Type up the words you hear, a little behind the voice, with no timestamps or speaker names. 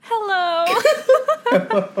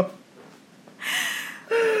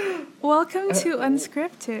Welcome to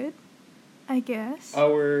Unscripted, I guess.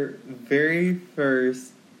 Our very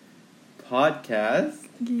first podcast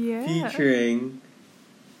Yeah. featuring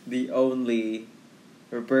the only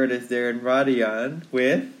Robertus Darren Radian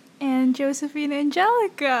with... And Josephine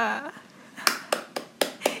Angelica.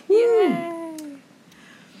 Yay!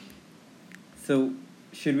 So,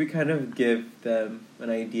 should we kind of give them an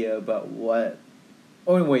idea about what...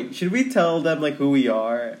 Oh, wait, should we tell them, like, who we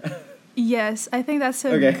are? Yes, I think that's a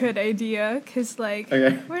Okay. good idea, because,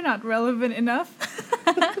 Okay. we're not relevant enough.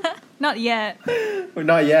 Not yet. Well,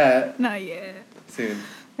 not yet. Not yet. Soon.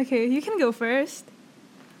 Okay, you can go first.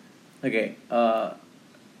 Okay,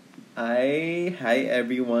 hi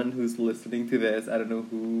everyone who's listening to this. I don't know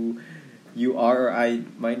who you are, or I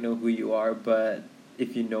might know who you are, but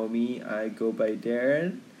if you know me, I go by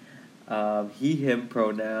Darren. He, him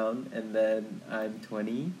pronoun, and then I'm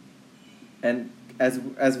 20. And as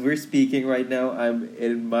we're speaking right now, I'm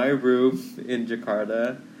in my room in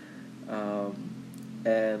Jakarta.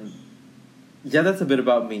 And yeah, that's a bit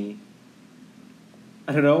about me.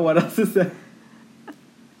 I don't know what else to say.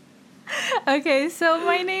 Okay, so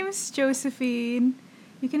my name's Josephine.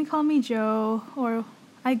 You can call me Jo, or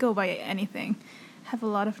I go by anything. Have a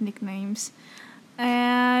lot of nicknames.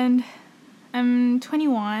 And I'm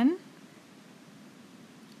 21.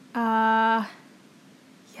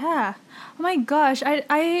 Yeah. Oh my gosh,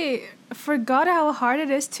 I forgot how hard it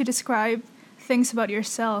is to describe things about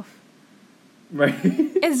yourself. Right.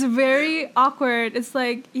 It's very awkward. It's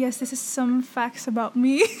like, yes, this is some facts about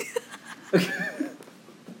me.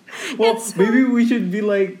 Well, It's- maybe we should be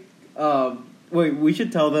like, wait, we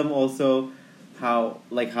should tell them also how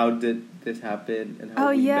did this happen and how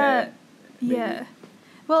Oh, we yeah. met. Maybe. Yeah.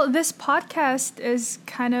 Well, this podcast is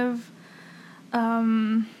kind of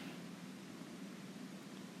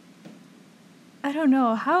I don't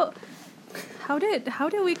know. How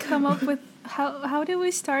did we come up with how did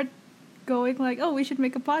we start going like, oh, we should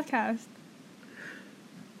make a podcast?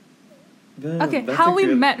 Damn, Okay, that's how a we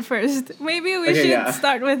good- met first. Maybe we Okay, should yeah.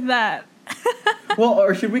 start with that. Well,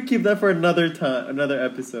 or should we keep that for another time, another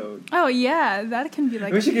episode? Oh, yeah, that can be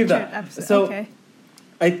like We a should keep featured that. episode. So- Okay.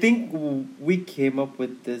 I think we came up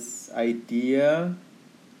with this idea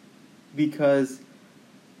because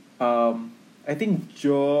I think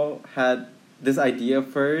Jo had this idea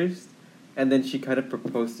first, and then she kind of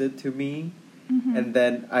proposed it to me. Mhm. And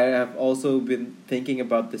then I have also been thinking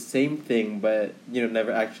about the same thing, but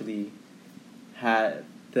never actually had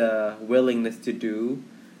the willingness to do.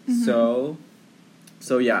 Mhm.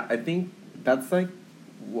 So yeah, I think that's like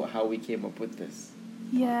how we came up with this.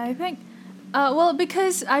 Yeah, I think. Well,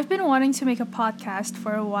 because I've been wanting to make a podcast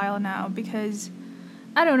for a while now, because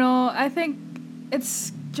I don't know, I think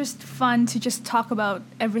it's just fun to just talk about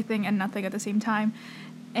everything and nothing at the same time.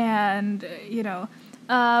 And,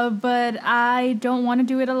 but I don't want to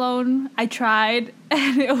do it alone. I tried,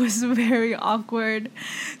 and it was very awkward.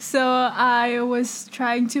 So I was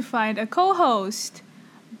trying to find a co-host,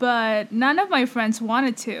 but none of my friends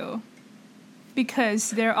wanted to, because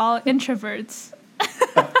they're all introverts.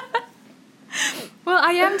 Well,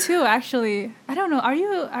 I am too, actually. I don't know. Are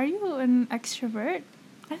you an extrovert?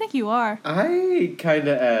 I think you are. I kind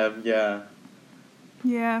of am, yeah.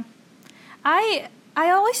 Yeah. I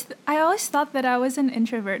always thought that I was an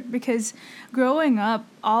introvert, because growing up,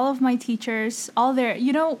 all of my teachers, all their,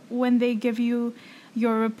 when they give you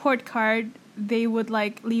your report card, they would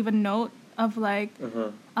like leave a note of like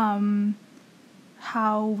Uh-huh.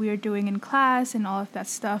 how we're doing in class and all of that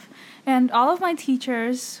stuff. And all of my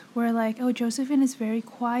teachers were like, oh, Josephine is very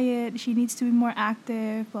quiet. She needs to be more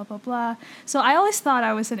active, blah, blah, blah. So I always thought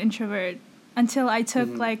I was an introvert until I took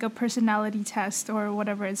Mhm. like a personality test or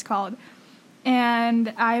whatever it's called.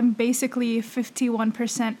 And I'm basically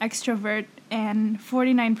 51% extrovert and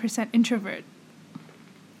 49% introvert.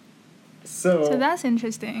 So that's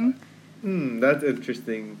interesting. That's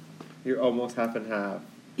interesting. You're almost half and half.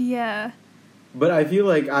 Yeah. But I feel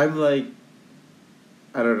like I'm like,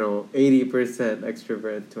 I don't know, 80%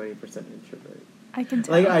 extrovert, 20% introvert. I can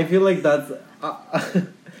tell. Like, I feel like that's...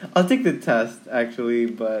 I'll take the test, actually,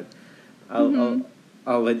 but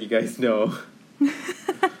I'll let you guys know.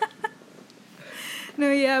 No,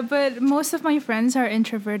 yeah, but most of my friends are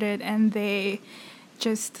introverted, and they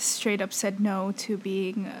just straight up said no to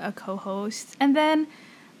being a co-host. And then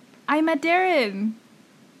I met Darren.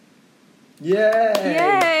 Yay!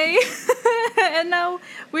 Yay! And now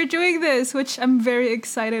we're doing this, which I'm very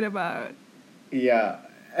excited about. Yeah,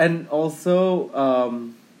 and also,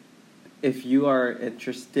 if you are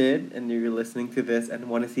interested and you're listening to this and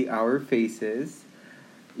want to see our faces,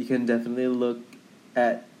 you can definitely look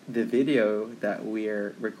at the video that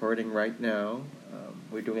we're recording right now,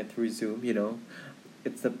 we're doing it through Zoom.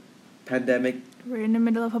 It's the pandemic. We're in the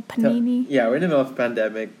middle of a panini. Yeah, we're in the middle of a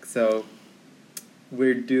pandemic, so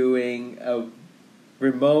we're doing a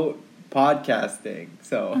remote podcasting.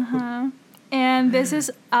 So. Uh-huh. And this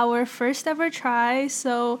is our first ever try,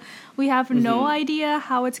 so we have no idea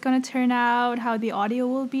how it's gonna turn out, how the audio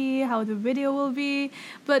will be, how the video will be,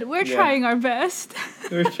 but we're trying our best.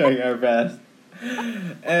 We're trying our best.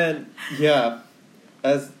 And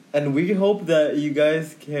and we hope that you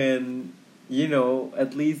guys can,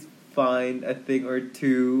 at least find a thing or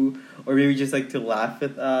two, or maybe just like to laugh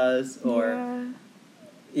at us, or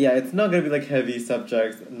it's not gonna be like heavy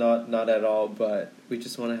subjects, not at all, but we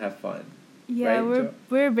just want to have fun. Yeah, right,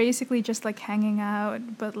 we're basically just like hanging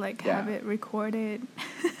out, but like have it recorded.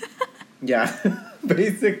 Yeah,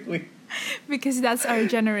 basically. Because that's our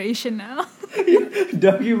generation now.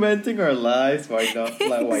 Documenting our lives, why not?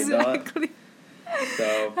 Exactly.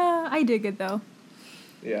 So. I dig it though.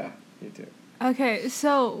 Yeah, me too. Okay,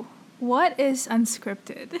 so what is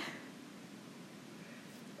unscripted?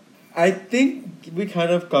 I think we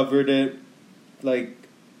kind of covered it, like.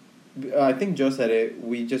 I think Joe said it.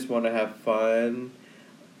 We just want to have fun,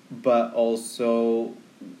 but also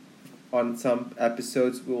on some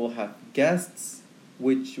episodes we will have guests,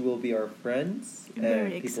 which will be our friends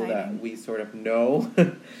and people that we sort of know.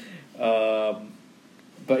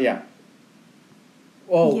 But yeah.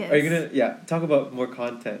 Oh, yes. Are you gonna talk about more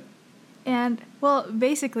content? And well,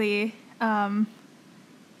 basically,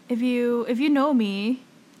 if you know me,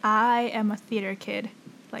 I am a theater kid,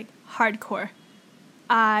 like hardcore.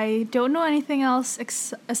 I don't know anything else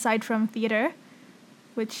aside from theater,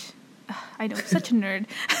 which I know, such a nerd.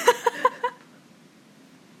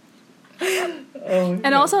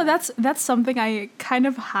 And also that's something I kind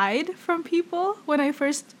of hide from people when I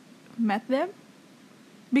first met them,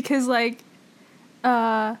 because like,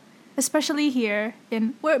 especially here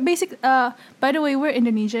we're by the way, we're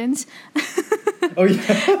Indonesians. Oh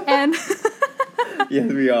yeah. And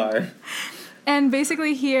yes, we are. And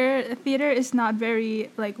basically here, theater is not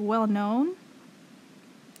very, like, well known.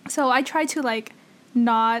 So I try to, like,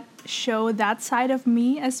 not show that side of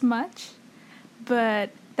me as much.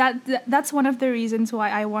 But that's one of the reasons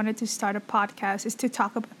why I wanted to start a podcast, is to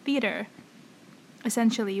talk about theater,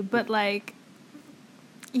 essentially. But, like,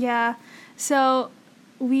 yeah. So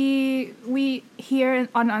we here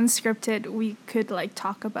on Unscripted, we could, like,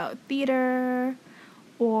 talk about theater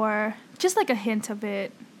or just, like, a hint of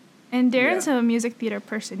it. And Darren's a music theater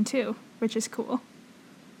person too, which is cool.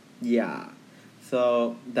 Yeah.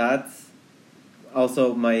 So that's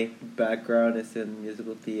also my background is in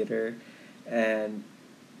musical theater, and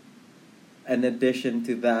in addition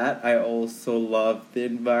to that, I also love the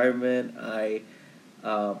environment. I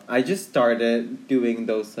just started doing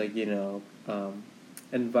those, like,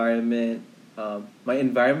 environment, my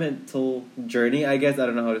environmental journey, I guess. I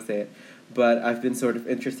don't know how to say it. But I've been sort of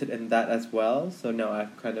interested in that as well. So now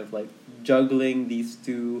I'm kind of like juggling these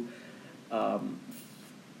two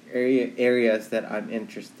areas that I'm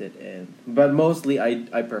interested in. But mostly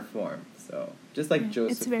I perform. So just like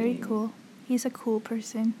Josephine. It's very cool. He's a cool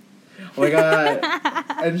person. Oh my god.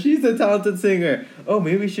 And she's a talented singer. Oh,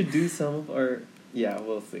 maybe we should do some of our... Yeah,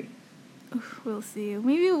 we'll see. We'll see.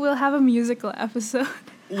 Maybe we'll have a musical episode.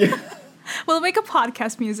 Yeah. We'll make a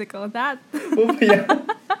podcast musical. That... yeah.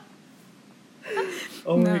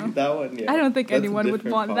 Oh, no. That one, yeah. I don't think anyone would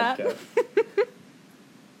want podcast. That.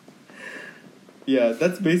 Yeah,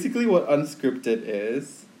 that's basically what Unscripted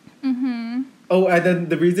is. Mm-hmm. Oh, and then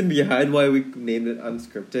the reason behind why we named it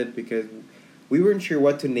Unscripted, because we weren't sure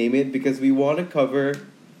what to name it, because we want to cover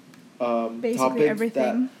basically topics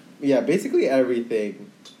everything. Basically everything.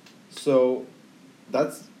 So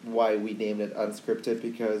that's why we named it Unscripted,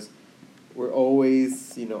 because we're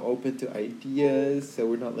always, open to ideas, so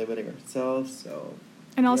we're not limiting ourselves. So,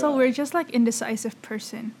 and also we're just like indecisive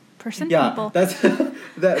people. that's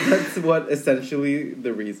what essentially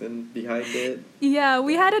the reason behind it. Yeah,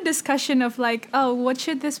 we had a discussion of like, oh, what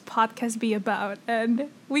should this podcast be about, and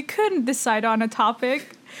we couldn't decide on a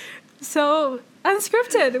topic. So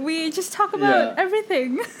Unscripted, we just talk about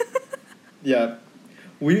everything. Yeah,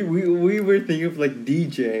 we were thinking of like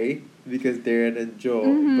DJ, because Darren and Joe,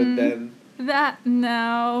 but then.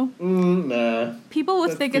 Nah. People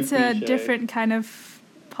would think it's a different kind of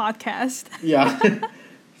podcast. Yeah.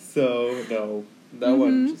 So, no. That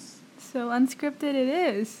one just... So, Unscripted it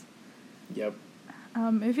is. Yep.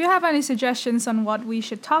 If you have any suggestions on what we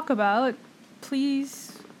should talk about,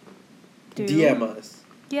 please do. DM us.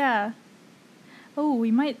 Yeah. Oh, we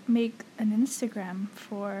might make an Instagram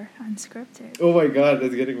for Unscripted. Oh my god,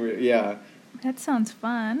 that's getting weird. Yeah. that sounds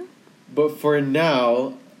fun. But for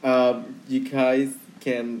now, you guys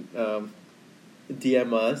can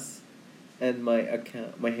DM us, and my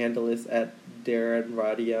handle is at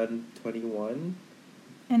DarrenRadian21.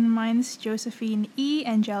 And mine's Josephine E.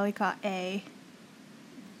 Angelica A.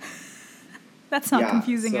 That's not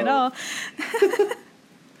confusing at all.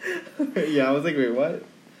 Yeah, I was like, wait, what?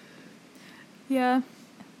 Yeah,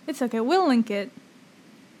 it's okay. We'll link it.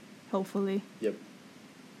 Hopefully. Yep.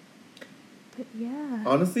 But yeah.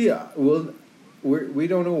 Honestly, we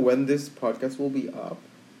don't know when this podcast will be up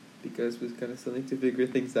because we're kind of still need to figure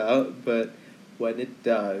things out. But when it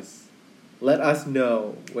does, let us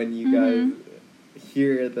know when you guys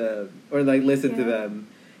hear them or like listen to them,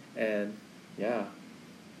 and yeah.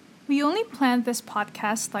 We only planned this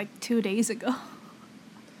podcast like 2 days ago.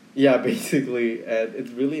 Yeah, basically, and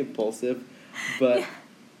it's really impulsive, but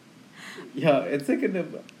yeah, it's like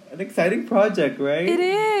an exciting project, right? It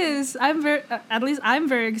is. At least I'm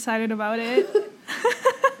very excited about it.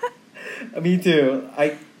 Me too.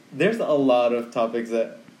 There's a lot of topics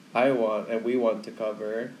that I want and we want to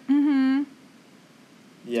cover. Mm-hmm.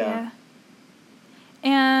 Yeah.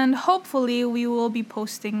 And hopefully we will be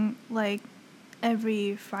posting like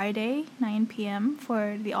every Friday, 9 p.m.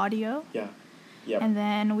 for the audio. Yeah. Yep. And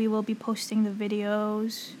then we will be posting the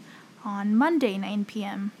videos on Monday, 9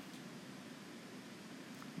 p.m.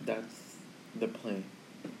 That's the plan.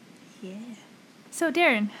 Yeah. So,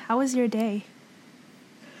 Darren, how was your day?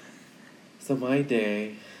 So my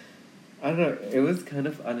day, I don't know, it was kind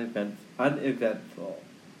of uneventful.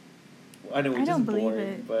 I know, I don't believe boring,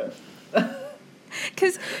 it. But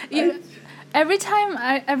because every time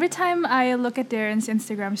I look at Darren's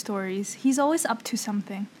Instagram stories, he's always up to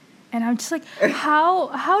something. And I'm just like,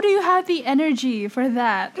 how do you have the energy for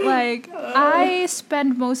that? Like, I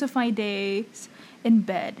spend most of my days in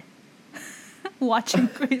bed watching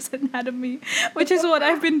Grey's Anatomy, which is what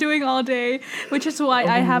I've been doing all day, which is why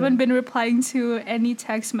I haven't been replying to any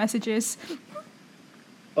text messages.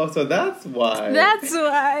 Oh, so that's why. That's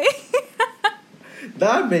why.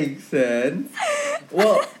 That makes sense.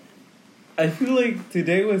 Well, I feel like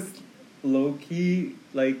today was low-key,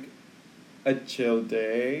 like, a chill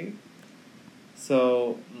day.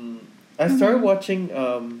 So, I started watching,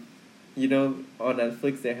 you know, on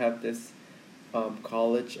Netflix they have this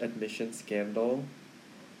college admission scandal.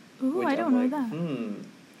 Ooh, I don't know that.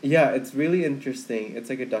 Yeah, it's really interesting. It's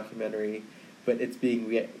like a documentary, but it's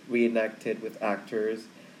being reenacted with actors,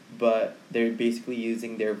 but they're basically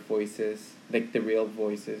using their voices, like the real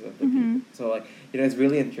voices of the people. So, like, you know, it's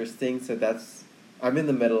really interesting. So I'm in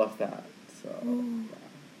the middle of that. So, yeah.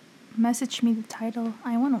 Message me the title.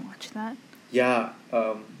 I want to watch that. Yeah,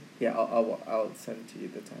 I'll send to you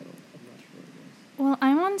the title. I'm not sure what it is. Well,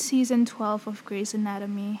 I'm on season 12 of Grey's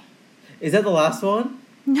Anatomy. Is that the last one?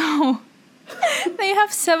 No. They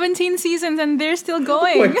have 17 seasons and they're still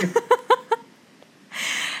going.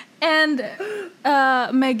 And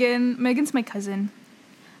Megan's my cousin.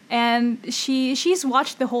 And she's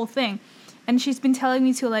watched the whole thing. And she's been telling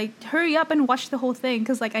me to, like, hurry up and watch the whole thing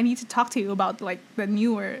because, like, I need to talk to you about, like, the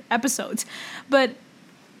newer episodes. But,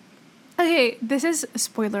 okay, this is a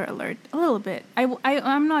spoiler alert. A little bit.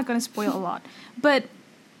 I'm not going to spoil a lot. But,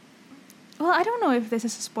 well, I don't know if this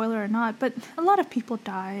is a spoiler or not, but a lot of people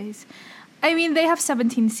dies. I mean, they have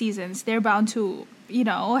 17 seasons. They're bound to, you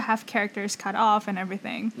know, have characters cut off and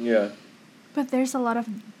everything. Yeah. But there's a lot of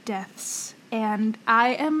deaths. And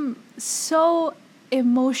I am so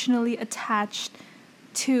emotionally attached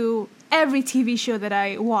to every TV show that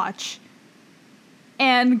I watch.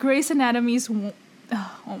 And Grey's Anatomy's...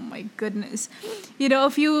 Oh my goodness. You know, a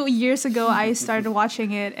few years ago, I started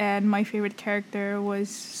watching it, and my favorite character was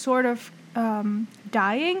sort of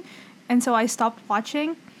dying. And so I stopped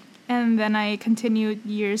watching. And then I continued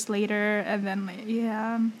years later, and then,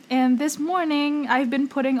 yeah. And this morning, I've been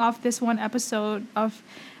putting off this one episode of...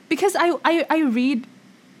 Because I read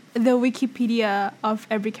the Wikipedia of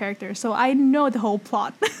every character, so I know the whole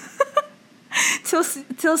plot.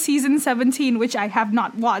 till season 17, which I have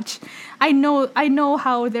not watched. I know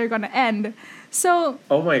how they're gonna end. So...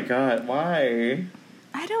 Oh my god, why?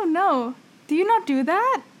 I don't know. Do you not do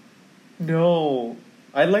that? No.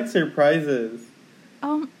 I like surprises.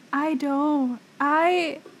 I don't.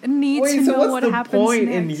 I need to know what happens next. What's the point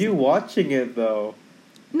in you watching it, though?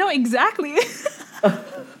 No, exactly.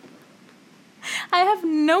 I have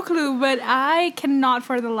no clue, but I cannot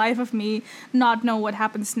for the life of me not know what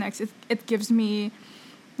happens next. It gives me,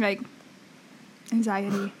 like,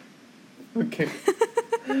 anxiety. Okay.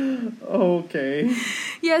 Okay.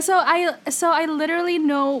 Yeah, so I literally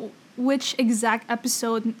know which exact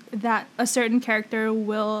episode that a certain character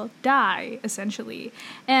will die, essentially.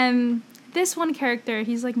 And this one character,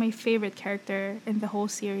 he's like my favorite character in the whole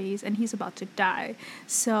series, and he's about to die.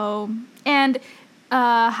 So, and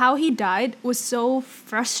how he died was so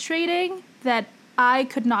frustrating that I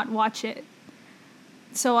could not watch it.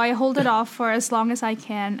 So I hold it off for as long as I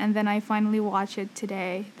can, and then I finally watch it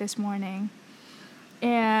today, this morning.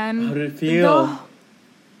 And how did it feel?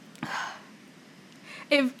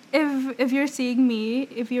 If you're seeing me,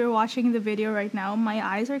 if you're watching the video right now, my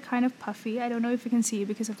eyes are kind of puffy. I don't know if you can see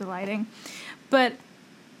because of the lighting, but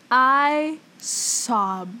I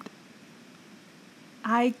sobbed.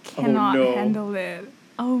 I cannot handle it.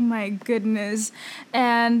 Oh my goodness.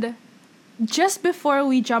 And just before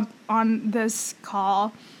we jump on this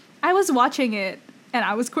call, I was watching it and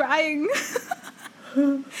I was crying.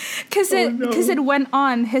 Because it went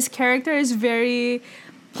on. His character is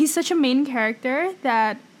he's such a main character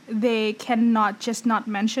that they cannot just not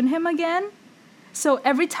mention him again. So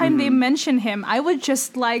every time they mention him, I would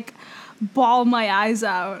just like bawl my eyes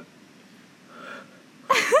out.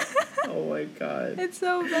 Oh my god. It's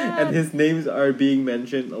so bad. And his names are being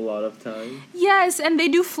mentioned a lot of times. Yes, and they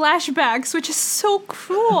do flashbacks, which is so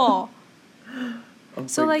cruel. Oh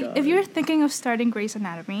So my like God. if you're thinking of starting Grey's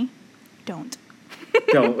Anatomy, don't.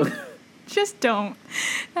 Don't. Just don't.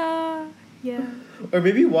 Yeah. Or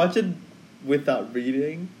maybe watch it without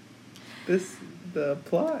reading the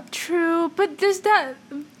plot. True, but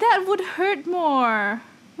that would hurt more,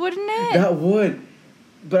 wouldn't it? That would.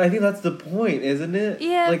 But I think that's the point, isn't it?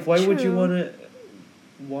 Yeah, like, why would you true. want to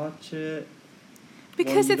watch it?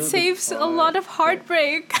 Because you it know the saves a plot. lot of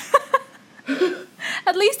heartbreak.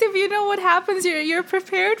 At least if you know what happens, you're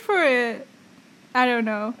prepared for it. I don't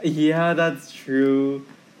know. Yeah, that's true.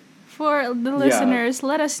 For the listeners,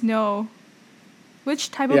 let us know.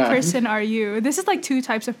 Which type of person are you? This is like two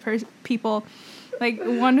types of people. Like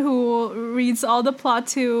one who reads all the plot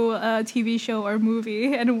to a TV show or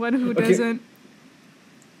movie, and one who doesn't.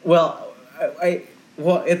 Well,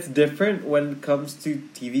 well, it's different when it comes to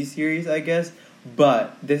TV series, I guess.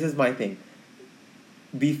 But this is my thing.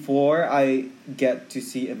 Before I get to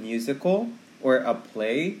see a musical or a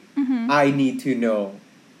play, I need to know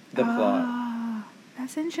the plot.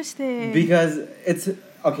 That's interesting. Because it's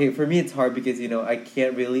okay for me. It's hard because I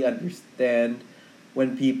can't really understand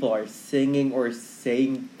when people are singing or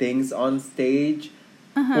saying things on stage.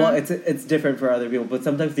 Well, it's different for other people, but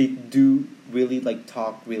sometimes they do really like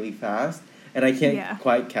talk really fast, and I can't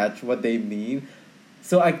quite catch what they mean.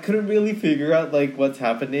 So I couldn't really figure out like what's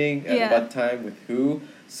happening at what time with who.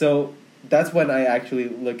 So that's when I actually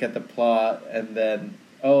look at the plot, and then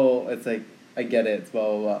it's like I get it, it's blah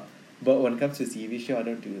blah blah. But when it comes to a TV show, I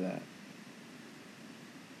don't do that.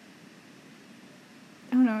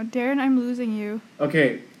 Oh no, Darren, I'm losing you.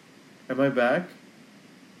 Okay, am I back?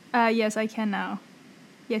 Yes, I can now.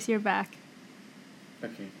 Yes, you're back.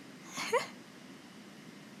 Okay.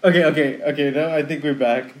 Okay. Now I think we're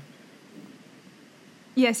back.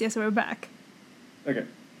 Yes, we're back. Okay.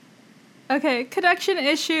 Okay, connection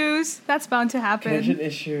issues. That's bound to happen. Connection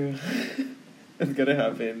issue. It's gonna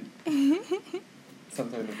happen.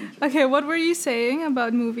 Sometime in the future. Okay, what were you saying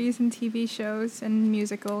about movies and TV shows and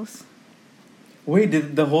musicals? Wait,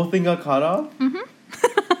 did the whole thing got cut off?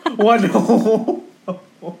 Mm-hmm. What? No.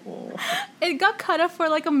 It got cut off for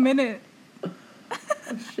like a minute.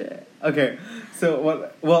 Oh, shit. Okay, so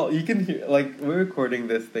what? Well, you can hear, like, we're recording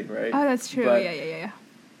this thing, right? Oh, that's true. But, Yeah.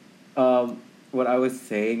 what I was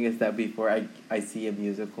saying is that before I see a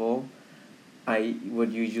musical, I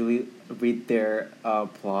would usually read their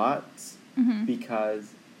plots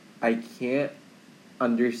because I can't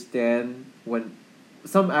understand when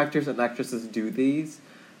some actors and actresses do these,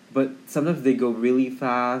 but sometimes they go really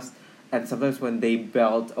fast, and sometimes when they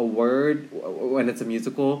belt a word when it's a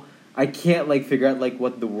musical, I can't like figure out like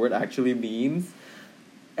what the word actually means,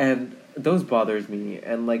 and those bothers me.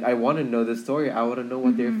 And like I want to know the story, I want to know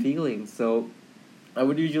what they're feeling, so I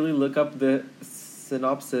would usually look up the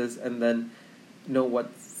synopsis and then know what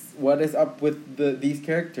is up with these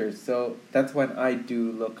characters. So that's when I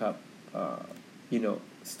do look up,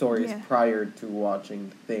 stories prior to watching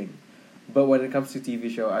the thing. But when it comes to TV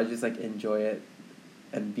show, I just like enjoy it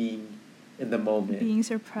and being in the moment. Being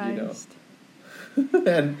surprised.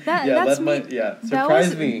 And that's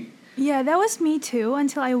surprised me. Yeah, that was me too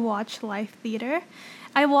until I watched live theater.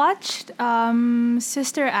 I watched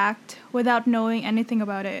Sister Act without knowing anything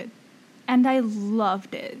about it, and I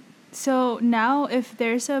loved it. So now if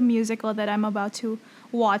there's a musical that I'm about to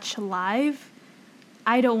watch live,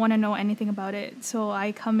 I don't want to know anything about it. So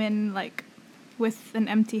I come in like with an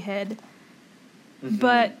empty head.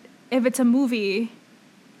 But if it's a movie,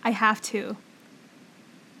 I have to.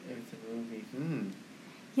 If it's a movie.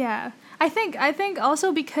 Yeah. I think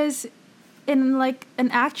also because in like an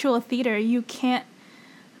actual theater, you can't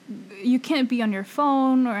be on your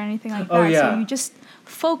phone or anything like that. Oh, yeah. So you just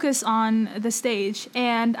focus on the stage.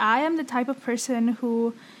 And I am the type of person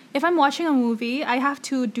who, if I'm watching a movie, I have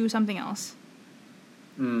to do something else.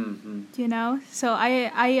 Mm-hmm. You know? So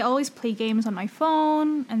I always play games on my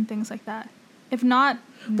phone and things like that. If not,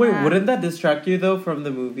 Wait, nah. wouldn't that distract you though from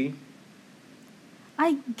the movie?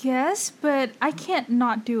 I guess, but I can't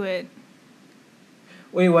not do it.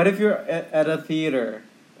 Wait, what if you're at a theater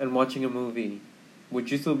and watching a movie? Would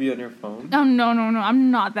you still be on your phone? Oh, no. I'm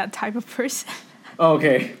not that type of person. Oh,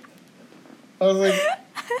 okay. I was like...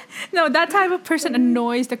 No, that type of person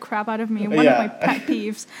annoys the crap out of me. One of my pet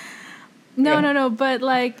peeves. No. But,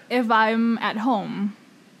 like, if I'm at home,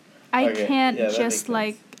 I can't just,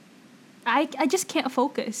 like... I just can't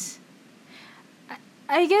focus.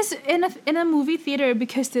 I guess in a movie theater,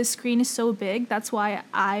 because the screen is so big, that's why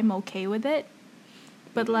I'm okay with it.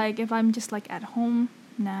 But, like, if I'm just, like, at home,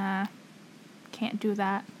 nah. Can't do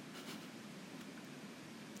that.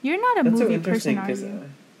 You're not a movie person, are you?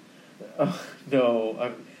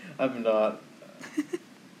 No, I'm not.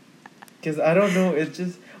 Because I don't know, it's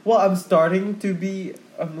just... Well, I'm starting to be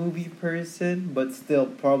a movie person, but still,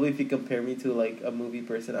 probably if you compare me to, like, a movie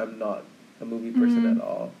person, I'm not a movie person at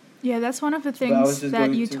all. Yeah, that's one of the things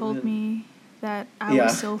that you told me that I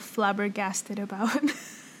was so flabbergasted about.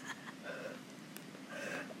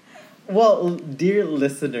 Well, dear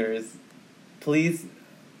listeners, please...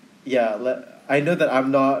 Yeah, I know that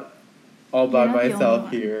I'm not all by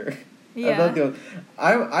myself here. Yeah. I'm not the only...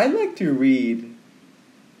 I like to read.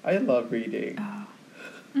 I love reading. Oh.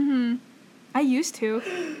 Mm-hmm. I used to.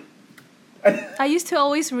 I used to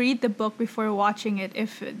always read the book before watching it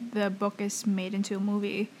if the book is made into a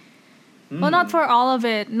movie. Well, not for all of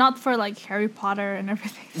it. Not for, like, Harry Potter and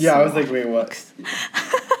everything. Yeah, I was like, wait, what?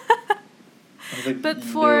 Like, but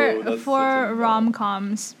for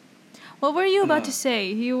rom-coms, what were you about to say?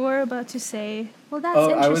 You were about to say, well, that's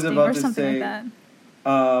interesting, or something like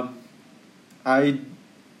that.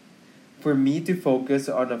 For me to focus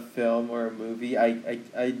on a film or a movie, I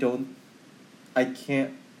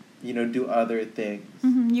can't, do other things.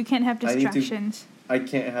 Mm-hmm. You can't have distractions. I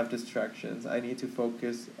can't have distractions. I need to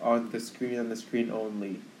focus on the screen and the screen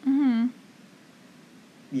only. Mm-hmm.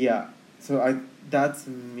 Yeah, so that's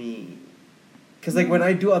me. Because, like, when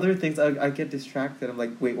I do other things, I get distracted. I'm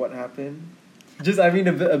like, wait, what happened? A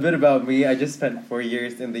bit about me. I just spent 4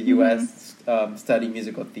 years in the U.S. Studying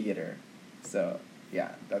musical theater. So,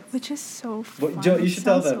 yeah, that's... Which is so fun. Joe, you should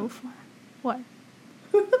tell them. So fun. What?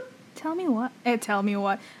 Tell me what? Tell me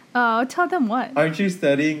what? Tell them what? Aren't you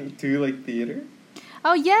studying too, like, theater?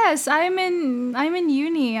 Oh yes, I'm in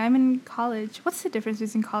uni. I'm in college. What's the difference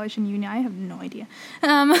between college and uni? I have no idea.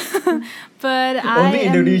 But Only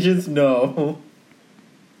Indonesians know.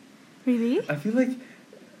 Really? I feel like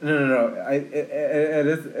no.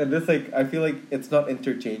 It's like, I feel like it's not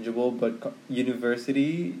interchangeable, but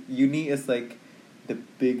uni is like the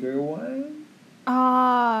bigger one.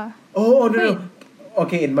 Ah. No.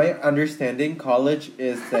 Okay, in my understanding, college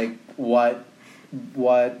is like what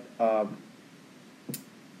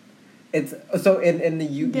it's so in the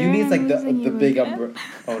uni is like the big umbrella.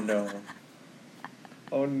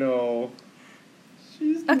 Oh no.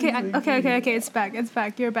 Okay. It's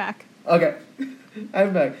back. You're back. Okay,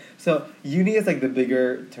 I'm back. So uni is like the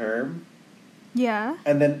bigger term. Yeah.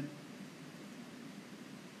 And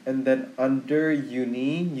then under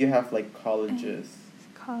uni you have like colleges.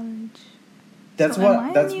 College. That's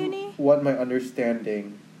what my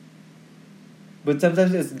understanding. But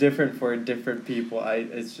sometimes it's different for different people.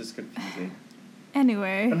 It's just confusing.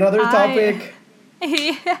 Anyway. Another topic.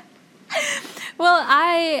 Yeah. Well,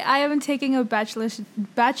 I am taking a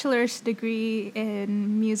bachelor's degree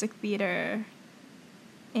in music theater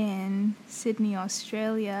in Sydney,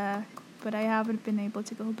 Australia, but I haven't been able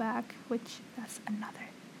to go back, which that's another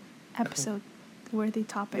episode worthy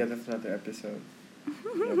topic. Yeah, that's another episode.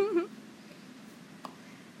 Yep.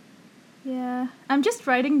 Yeah, I'm just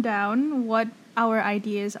writing down what our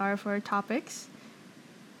ideas are for topics.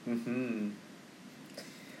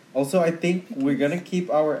 Also, I think we're gonna keep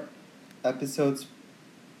our episodes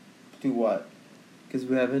to what? Because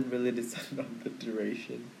we haven't really decided on the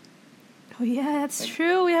duration. Oh yeah, that's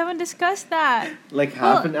true. We haven't discussed that. Like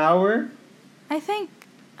half an hour? I think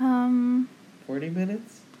 40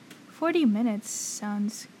 minutes? 40 minutes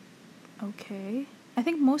sounds okay. I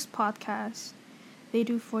think most podcasts, they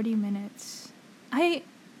do 40 minutes.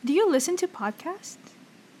 Do you listen to podcasts?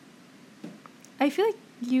 I feel like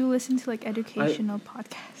you listen to like educational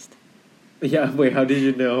podcasts. Yeah, wait, how did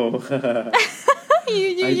you know? I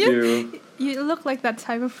do. You look like that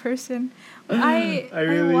type of person. I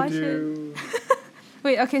really watch do. it.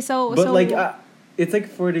 Wait, okay, But so like, it's like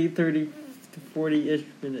 40, 30 to 40-ish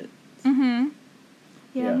minutes. mm-hmm.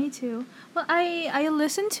 Yeah, Yeah. me too. Well, I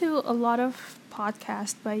listen to a lot of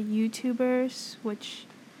podcasts by YouTubers, which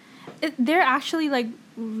they're actually like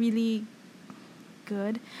really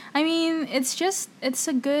good. I mean, it's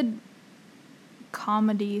a good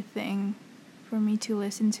comedy thing for me to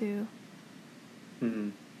listen to. Mm-hmm.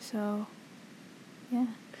 So, yeah.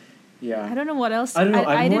 Yeah. I don't know what else. I don't know.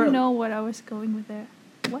 I didn't know what I was going with there.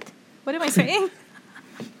 What? What am I saying?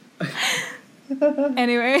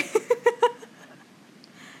 Anyway.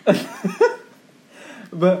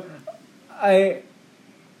 But I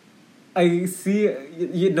see,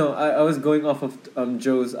 I was going off of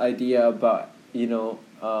Joe's idea about,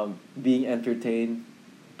 being entertained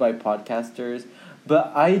by podcasters,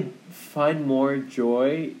 but I find more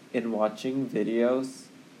joy in watching videos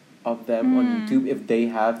of them on YouTube if they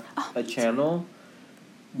have a channel.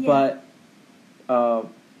 Yeah. But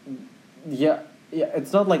yeah,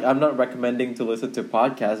 it's not like I'm not recommending to listen to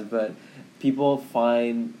podcasts, but people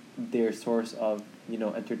find their source of,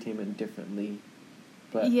 entertainment differently.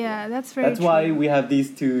 But yeah, that's very that's true. why we have these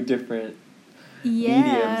two different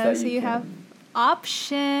mediums that so you have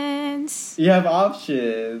options. You have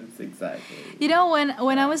options, exactly. You know,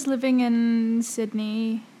 when I was living in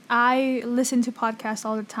Sydney, I listened to podcasts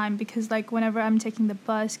all the time because like whenever I'm taking the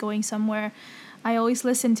bus going somewhere, I always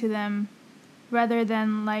listen to them rather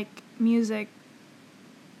than like music.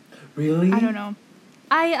 Really? I don't know.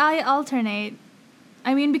 I alternate.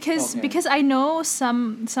 I mean because I know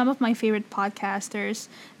some of my favorite podcasters,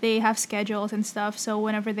 they have schedules and stuff, so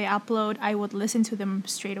whenever they upload, I would listen to them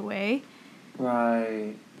straight away.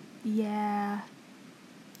 Right. Yeah.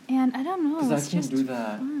 And I don't know, Because it's I can't just do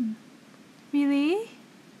that. fun. Really?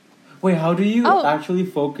 Wait, how do you Oh. actually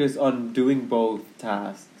focus on doing both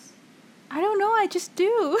tasks? I don't know, I just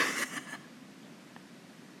do.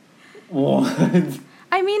 What?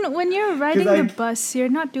 I mean, when you're riding 'Cause the bus, you're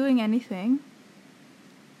not doing anything.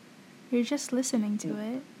 You're just listening to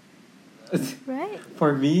it, right?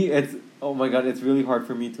 For me, oh my god, it's really hard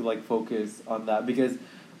for me to like focus on that because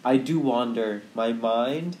I do wander. My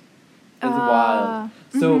mind is wild.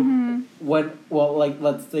 So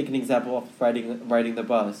let's take an example of riding the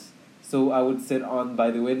bus. So I would sit on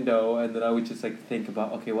by the window and then I would just like think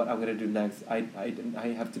about, okay, what I'm gonna do next. I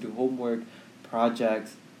have to do homework,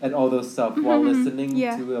 projects, and all those stuff while listening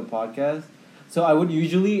to a podcast. So I would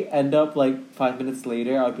usually end up like 5 minutes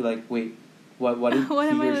later. I'd be like, wait, what did What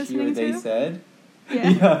am I he or she or listening they to? said? Yeah.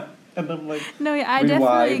 Yeah, and I'm like, No, yeah, I rewind.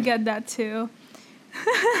 definitely get that too.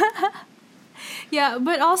 Yeah,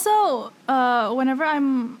 but also, whenever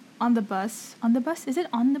I'm on the bus, is it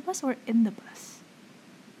on the bus or in the bus?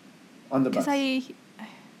 On the bus.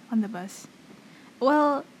 On the bus.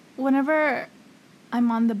 Well, whenever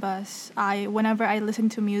I'm on the bus, whenever I listen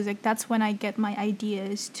to music, that's when I get my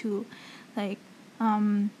ideas to, like,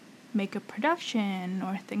 make a production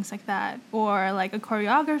or things like that, or like a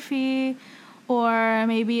choreography, or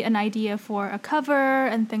maybe an idea for a cover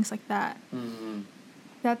and things like that. Mm-hmm.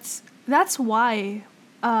 That's why,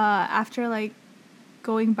 after like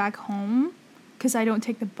going back home, because I don't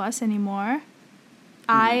take the bus anymore,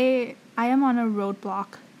 I am on a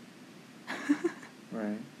roadblock.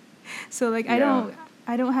 Right. So like I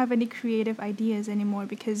don't have any creative ideas anymore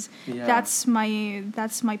because that's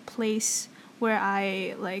my place where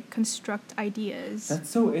I like construct ideas. That's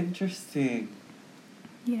so interesting.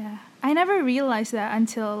 Yeah, I never realized that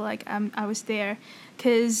until like I was there,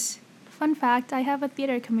 because fun fact, I have a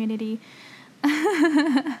theater community.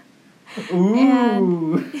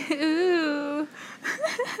 Ooh. Ooh.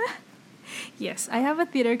 Yes, I have a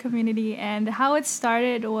theater community, and how it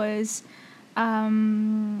started was,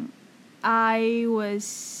 I was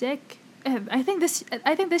sick. I think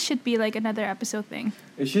this should be like another episode thing.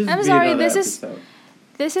 It should I'm be sorry, another this episode.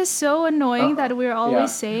 is so annoying that we're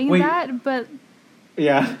always saying Wait. that, but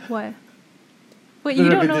Yeah. what? Wait, No, you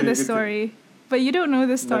no, don't know continue, the story. But you don't know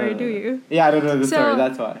the story, No. do you? Yeah, I don't know the So- story,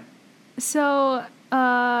 that's why. So,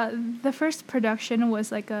 the first production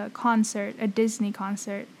was like a concert, a Disney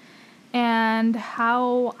concert. And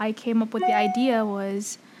how I came up with the idea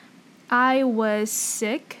was I was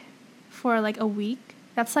sick for like a week.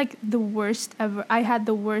 That's like the worst ever. I had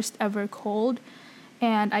the worst ever cold,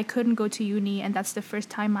 and I couldn't go to uni, and that's the first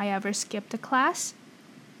time I ever skipped a class.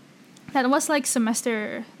 That was like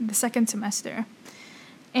the second semester.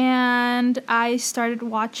 And I started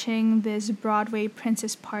watching this Broadway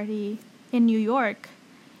Princess Party in New York,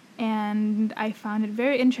 and I found it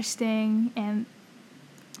very interesting, and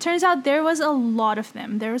turns out there was a lot of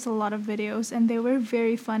them. There was a lot of videos, and they were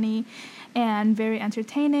very funny and very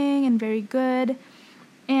entertaining and very good.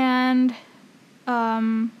 And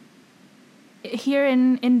here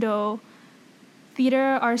in Indo,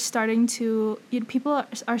 theater are starting to, people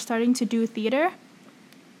are starting to do theater,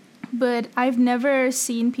 but I've never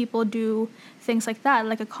seen people do things like that,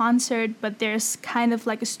 like a concert, but there's kind of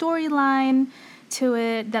like a storyline to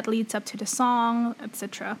it that leads up to the song,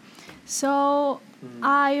 etc. So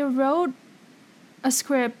I wrote a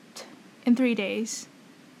script in 3 days,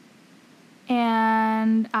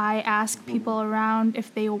 and I asked people around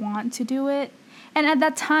if they want to do it. And at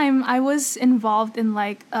that time, I was involved in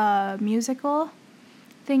like a musical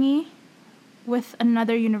thingy with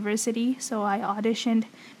another university, so I auditioned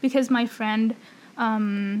because my friend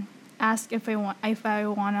asked if I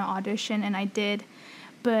want to audition, and I did,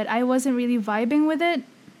 but I wasn't really vibing with it,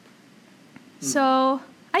 so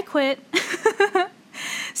I quit.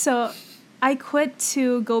 So I quit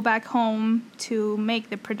to go back home to make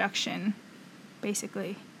the production,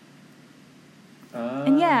 basically.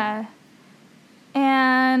 And yeah,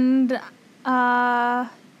 and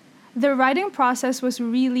the writing process was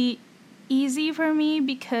really easy for me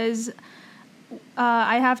because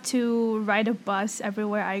I have to ride a bus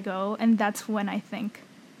everywhere I go, and that's when I think.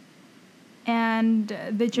 And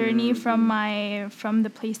the journey from the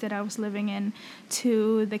place that I was living in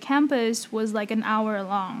to the campus was like an hour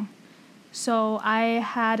long. So I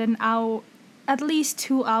had at least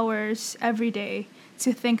 2 hours every day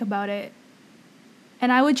to think about it.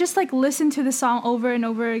 And I would just like listen to the song over and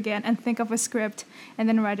over again and think of a script and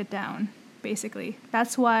then write it down, basically.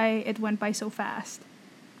 That's why it went by so fast,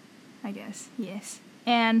 I guess. Yes.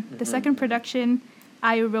 And the second production,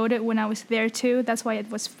 I wrote it when I was there too. That's why it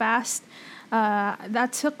was fast.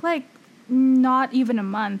 That took like not even a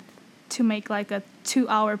month to make like a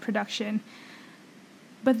 2-hour production.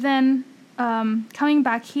 But then coming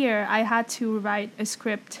back here, I had to write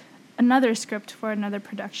another script for another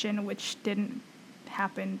production, which didn't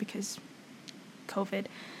happen because COVID.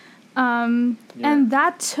 And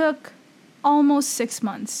that took almost 6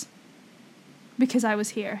 months because I was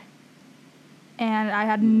here. And I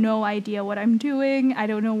had no idea what I'm doing. I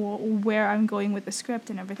don't know where I'm going with the script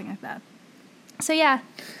and everything like that. So yeah,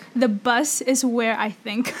 the bus is where I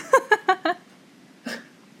think.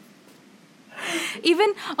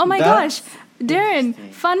 Even, oh my gosh, Darren,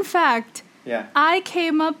 fun fact. Yeah. I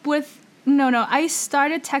came up with, I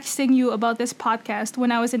started texting you about this podcast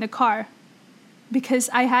when I was in the car because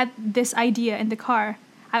I had this idea in the car.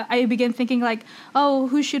 I began thinking like, oh,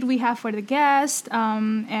 who should we have for the guest,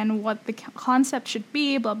 and what the concept should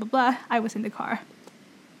be, blah, blah, blah. I was in the car.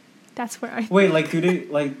 That's where I... Wait, like 2 days,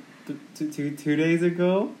 like 2 days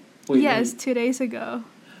ago? Yes, 2 days ago.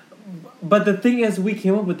 But the thing is, we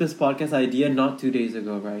came up with this podcast idea not 2 days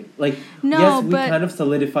ago, right? Like, no, yes, we kind of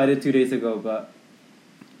solidified it 2 days ago, but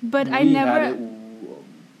I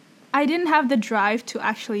didn't have the drive to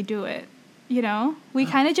actually do it. You know, we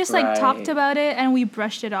kind of just like talked about it and we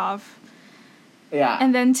brushed it off. Yeah.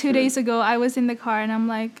 And then 2 days ago, I was in the car and I'm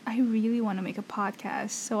like, I really want to make a podcast,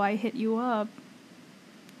 so I hit you up.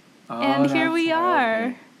 And here we are.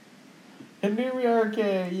 Okay. And here we are,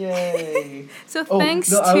 okay, yay! So thanks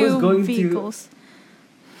to vehicles.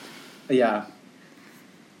 Yeah.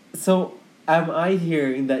 So am I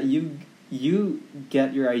hearing that you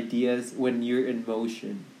get your ideas when you're in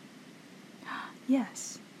motion?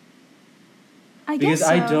 Yes. Because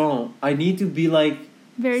I don't. I need to be like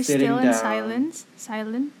very still and silent.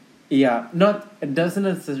 Yeah, it doesn't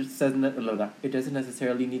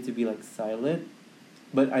necessarily need to be like silent,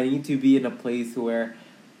 but I need to be in a place where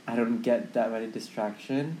I don't get that many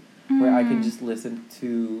distraction, where I can just listen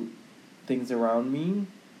to things around me,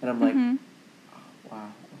 and I'm like, oh,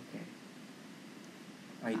 wow, okay.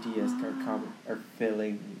 Ideas are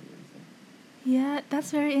filling me. Yeah,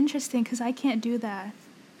 that's very interesting because I can't do that.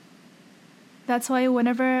 That's why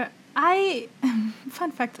whenever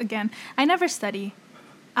fun fact again, I never study.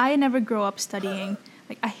 I never grow up studying.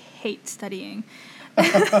 Like, I hate studying.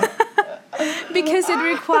 Because it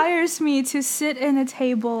requires me to sit in a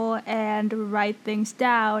table and write things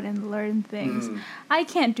down and learn things. I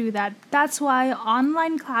can't do that. That's why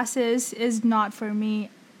online classes is not for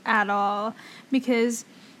me at all. Because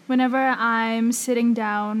whenever I'm sitting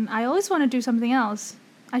down, I always want to do something else.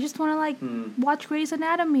 I just want to watch Grey's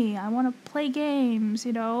Anatomy. I want to play games,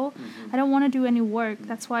 I don't want to do any work.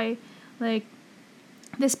 That's why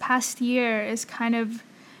this past year is kind of,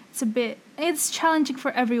 it's challenging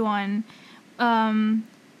for everyone.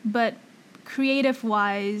 But creative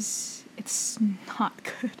wise, it's not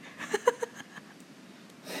good.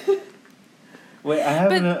 Wait, I have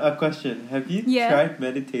But a question. Have you yeah. tried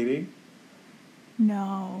meditating?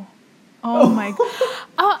 No. Oh my god.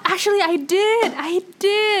 Oh, actually I did. I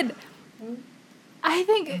did. I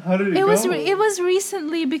think How did it it go? was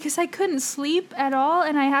recently because I couldn't sleep at all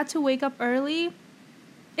and I had to wake up early.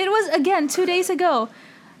 It was again 2 days ago.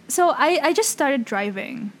 So I just started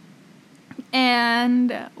driving.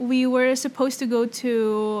 And we were supposed to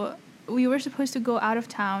go out of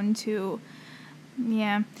town to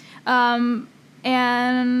yeah.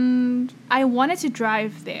 And I wanted to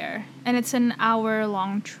drive there and it's an hour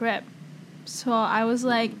long trip. So I was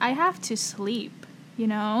like, I have to sleep, you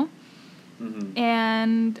know? Mm-hmm.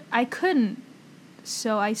 And I couldn't.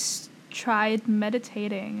 So tried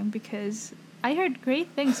meditating because I heard great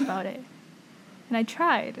things about it. And I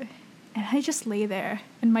tried. And I just lay there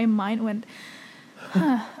and my mind went,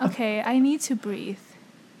 okay, I need to breathe.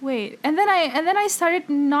 Wait. And then I started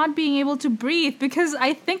not being able to breathe because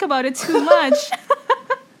I think about it too much.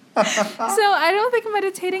 So I don't think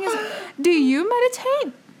meditating is. Do you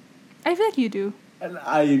meditate? I feel like you do. And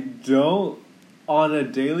I don't on a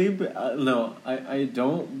daily. No, I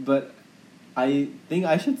don't. But I think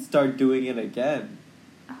I should start doing it again.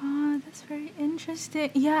 Oh, that's very interesting.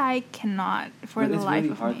 Yeah, I cannot for But the it's life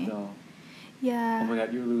really of hard me. though. Yeah. Oh my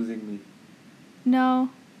god, you're losing me. No,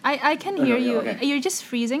 I can Oh, hear no, you. okay. You're just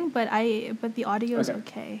freezing, but the audio is Okay.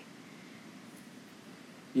 okay.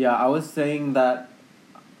 Yeah, I was saying that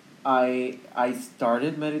I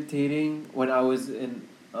started meditating when I was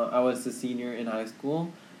a senior in high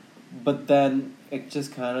school, but then it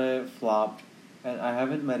just kind of flopped, and I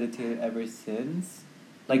haven't meditated ever since.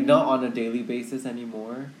 Like not on a daily basis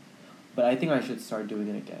anymore, but I think I should start doing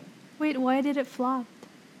it again. Wait, why did it flop?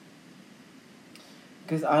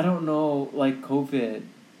 Cause I don't know, like COVID.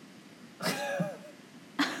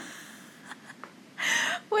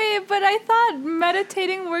 Wait, but I thought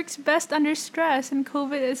meditating works best under stress, and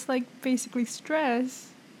COVID is like basically stress.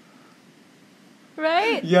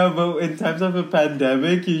 Right? Yeah, but in times of a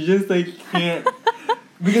pandemic, you just like can't.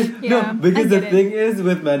 Because Yeah, because I the get it. thing is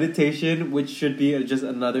with meditation, which should be just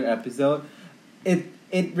another episode,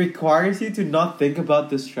 it requires you to not think about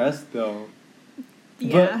the stress though.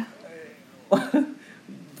 Yeah. But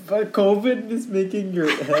but COVID is making your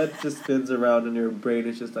head just spins around and your brain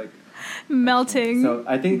is just like Melting. So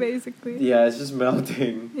I think basically. yeah, it's just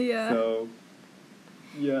melting. Yeah. So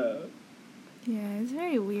yeah. Yeah, it's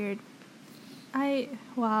very weird.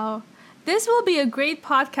 Wow. This will be a great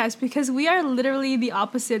podcast because we are literally the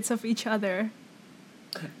opposites of each other.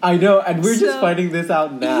 I know, and we're just So- finding this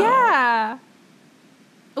out now. Yeah.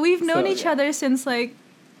 We've known So, each yeah. other since like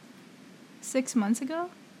 6 months ago.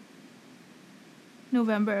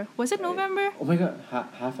 November. Was it November? Oh my god,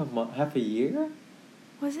 half a year?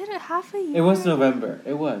 Was it a half a year? It was November.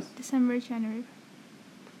 It was. December, January.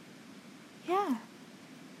 Yeah.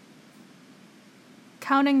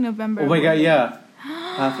 Counting November. Oh my god, would- yeah.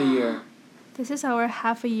 Half a year. This is our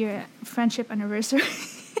half a year friendship anniversary.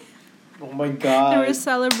 Oh my And god. we're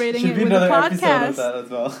celebrating Should it be with a another episode of podcast. that as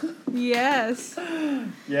well. Yes.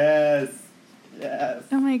 Yes. Yes.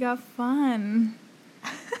 Oh my god, fun.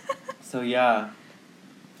 So yeah,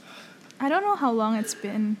 I don't know how long it's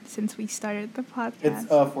been since we started the podcast.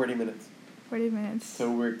 it's 40 minutes. 40 minutes.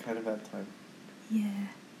 So we're kind of at time. Yeah.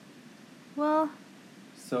 Well,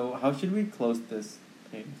 So how should we close this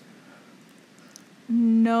thing?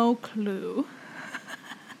 no clue.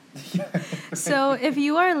 So if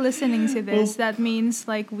you are listening to this, that means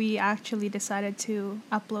like we actually decided to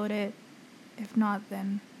upload it. If not,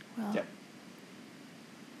 then well. Yeah.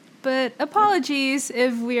 But apologies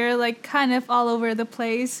if we're like kind of all over the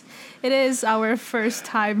place. It is our first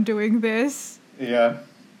time doing this. Yeah.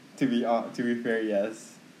 To be fair,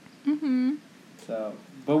 yes. Mhm. So,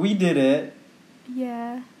 but we did it.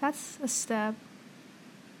 Yeah, that's a step.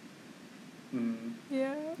 Mm.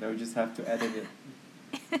 Yeah. Now we just have to edit it.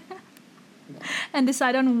 And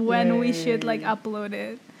decide on when we should like Yay. upload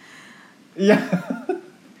it. Yeah.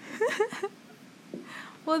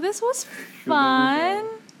 Well, this was Sugar fun.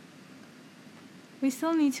 ball. We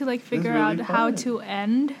still need to like figure really out how fun. to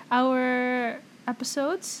end our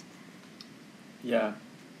episodes. Yeah.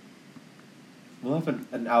 We'll have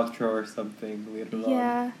an outro or something later on.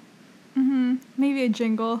 Yeah. Mhm. Maybe a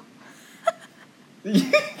jingle.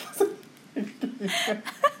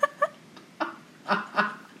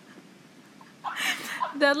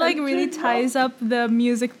 That like really jingle. ties up the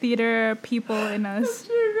music theater people in us.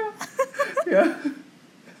 Yeah.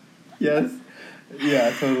 Yes.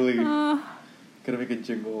 Yeah, totally. Uh, Gotta make a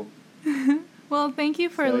jingle. well, thank you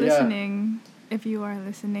for So, yeah. listening. If you are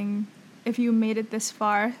listening, if you made it this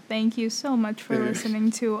far, thank you so much for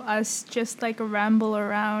listening to us just like ramble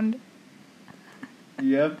around.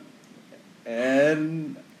 Yep.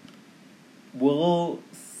 And we'll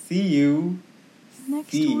see you.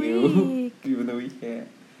 Next see you. week. Even though we can't.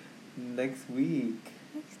 Next week.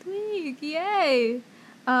 Next week. Yay.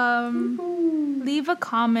 Leave a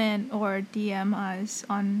comment or DM us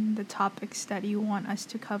on the topics that you want us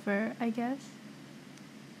to cover, I guess.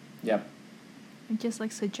 Yep. And just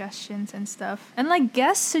like suggestions and stuff. And like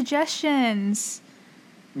guest suggestions.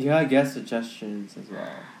 Yeah, guest suggestions as well.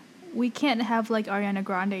 We can't have like Ariana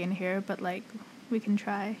Grande in here, but like we can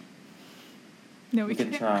try. No, We can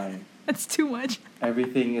can't. try. That's too much.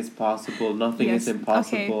 Everything is possible. Nothing Yes. is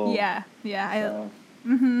impossible. Okay. Yeah. Yeah.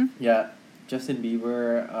 So, yeah, Justin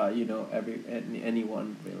Bieber,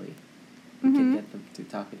 anyone really. We can get them to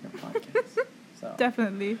talk in the podcast. So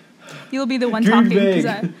Definitely. You'll be the one Dream talking. big.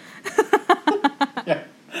 'Cause Yeah,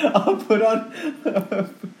 I'll put on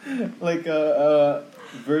like a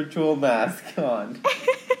virtual mask on.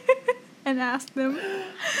 and ask them.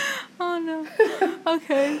 Oh no.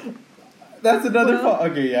 Okay. That's another Well.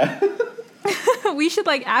 okay, yeah. We should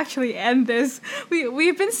like actually end this.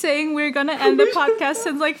 We've been saying we're gonna end the podcast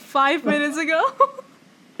since like 5 minutes ago.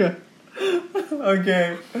 Yeah.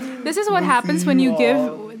 Okay. This is what We'll happens see when you all.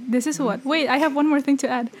 give. This is what. Wait, I have one more thing to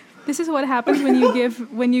add. This is what happens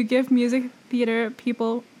when you give music theater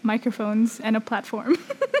people microphones and a platform.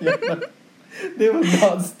 Yeah. They will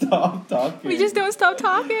not stop talking. We just don't stop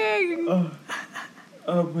talking.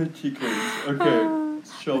 My cheek hurts. Okay.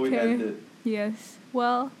 Shall we okay. end it? Yes.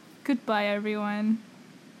 Well, goodbye everyone.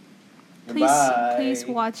 Bye. Please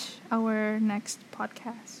watch our next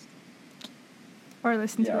podcast. Or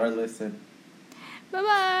listen to Yeah, or it. listen.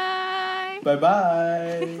 Bye-bye.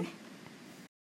 Bye-bye.